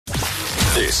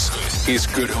This is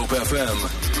Good Hope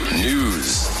FM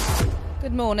News.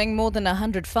 Good morning. More than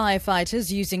 100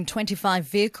 firefighters using 25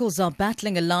 vehicles are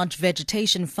battling a large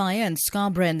vegetation fire in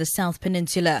Scarborough in the South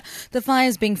Peninsula. The fire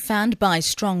is being fanned by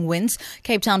strong winds.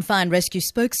 Cape Town Fire and Rescue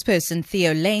spokesperson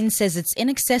Theo Lane says it's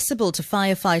inaccessible to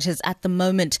firefighters at the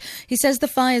moment. He says the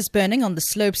fire is burning on the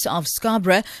slopes of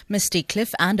Scarborough, Misty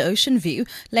Cliff and Ocean View.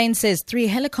 Lane says 3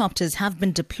 helicopters have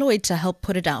been deployed to help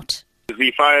put it out.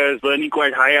 The fire is burning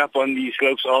quite high up on the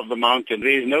slopes of the mountain.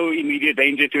 There is no immediate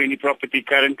danger to any property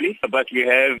currently, but we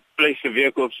have placed a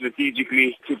vehicle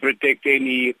strategically to protect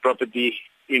any property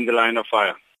in the line of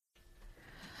fire.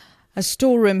 A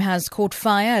storeroom has caught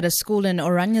fire at a school in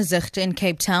Oranjezicht in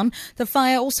Cape Town. The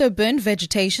fire also burned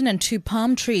vegetation and 2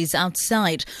 palm trees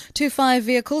outside. 2 fire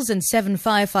vehicles and 7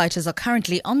 firefighters are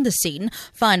currently on the scene.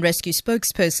 Fire and Rescue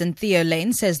spokesperson Theo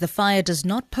Lane says the fire does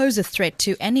not pose a threat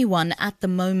to anyone at the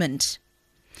moment.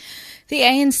 The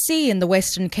ANC in the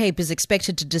Western Cape is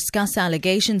expected to discuss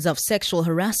allegations of sexual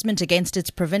harassment against its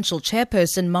provincial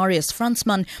chairperson, Marius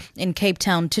Fransman, in Cape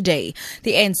Town today.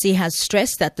 The ANC has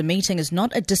stressed that the meeting is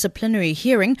not a disciplinary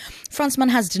hearing. Fransman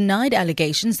has denied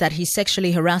allegations that he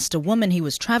sexually harassed a woman he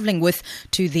was travelling with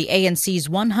to the ANC's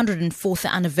 104th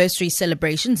anniversary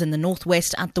celebrations in the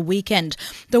Northwest at the weekend.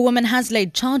 The woman has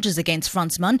laid charges against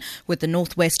Fransman with the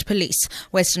Northwest Police.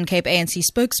 Western Cape ANC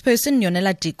spokesperson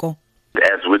Yonela Diko.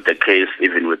 As with the case,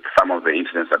 even with some of the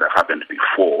incidents that have happened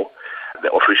before, the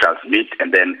officials meet,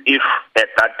 and then if at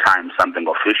that time something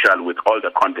official with all the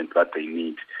content that they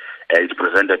need is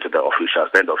presented to the officials,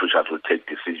 then the officials will take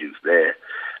decisions there.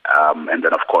 And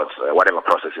then, of course, whatever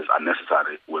processes are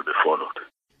necessary will be followed.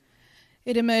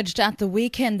 It emerged at the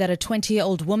weekend that a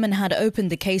 20-year-old woman had opened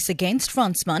the case against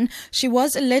Fransman. She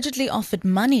was allegedly offered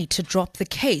money to drop the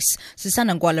case.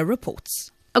 Susanna Ngwala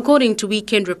reports. According to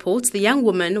Weekend Reports, the young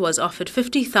woman was offered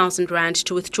 50,000 rand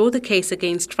to withdraw the case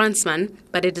against Fransman,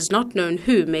 but it is not known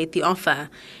who made the offer.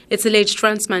 It's alleged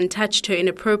Fransman touched her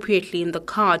inappropriately in the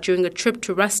car during a trip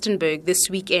to Rustenburg this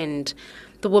weekend.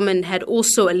 The woman had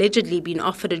also allegedly been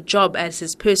offered a job as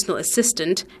his personal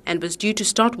assistant and was due to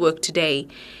start work today.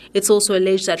 It's also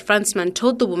alleged that Fransman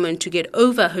told the woman to get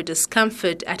over her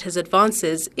discomfort at his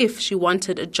advances if she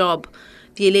wanted a job.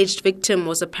 The alleged victim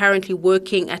was apparently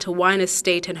working at a wine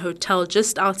estate and hotel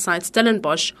just outside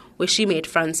Stellenbosch, where she met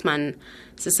Fransman.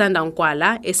 Sisanda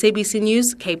Nkwala, SABC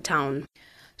News, Cape Town.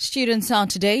 Students are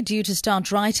today due to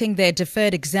start writing their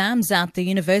deferred exams at the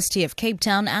University of Cape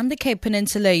Town and the Cape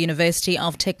Peninsula University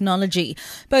of Technology.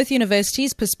 Both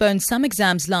universities postponed some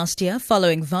exams last year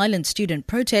following violent student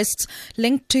protests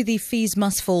linked to the Fees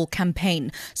Must Fall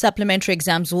campaign. Supplementary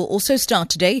exams will also start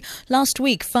today. Last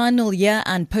week, final year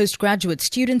and postgraduate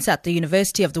students at the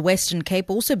University of the Western Cape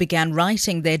also began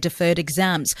writing their deferred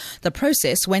exams. The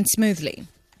process went smoothly.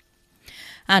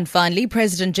 And finally,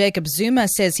 President Jacob Zuma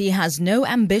says he has no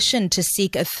ambition to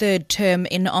seek a 3rd term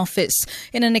in office.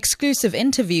 In an exclusive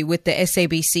interview with the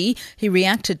SABC, he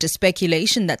reacted to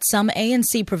speculation that some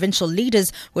ANC provincial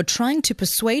leaders were trying to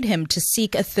persuade him to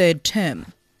seek a 3rd term.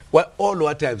 Well, all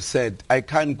what I've said, I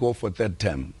can't go for 3rd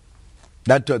term.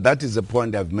 That is a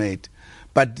point I've made.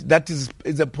 But that is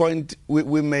a point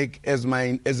we make as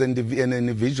an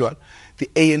individual. The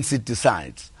ANC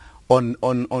decides on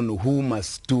who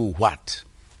must do what.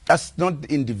 That's not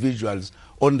individuals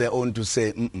on their own to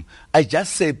say, I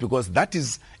just say because that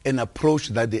is an approach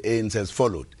that the ANC has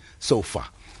followed so far.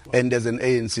 And as an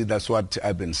ANC, that's what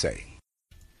I've been saying.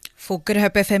 For Good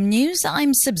Hope FM News,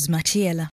 I'm Sibs Matiela.